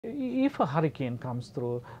If a hurricane comes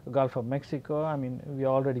through the Gulf of Mexico, I mean, we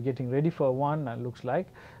are already getting ready for one, looks like,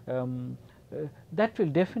 that will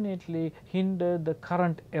definitely hinder the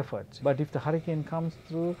current efforts. But if the hurricane comes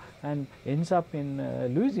through and ends up in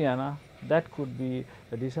Louisiana, that could be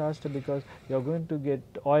a disaster, because you are going to get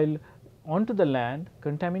oil onto the land,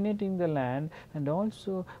 contaminating the land, and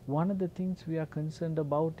also one of the things we are concerned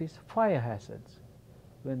about is fire hazards.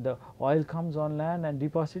 When the oil comes on land and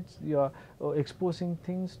deposits, you are exposing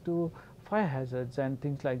things to fire hazards and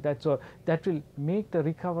things like that. So that will make the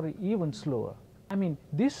recovery even slower. I mean,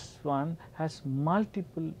 this one has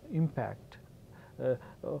multiple impact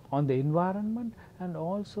on the environment and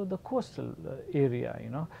also the coastal area,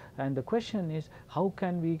 and the question is, how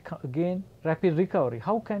can we gain rapid recovery?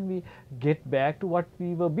 How can we get back to what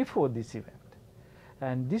we were before this event?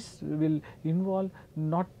 And this will involve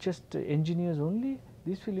not just engineers only,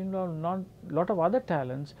 this will involve lot of other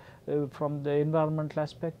talents, from the environmental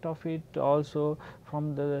aspect of it, also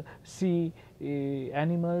from the sea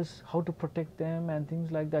animals, how to protect them and things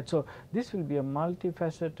like that. So this will be a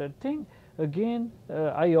multifaceted thing. Again,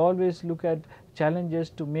 I always look at challenges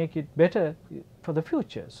to make it better for the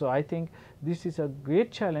future. So I think this is a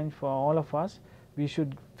great challenge for all of us. We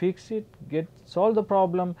should fix it, solve the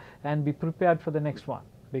problem, and be prepared for the next one,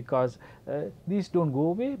 because these don't go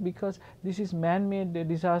away, because this is man-made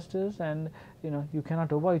disasters, and you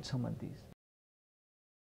cannot avoid some of these.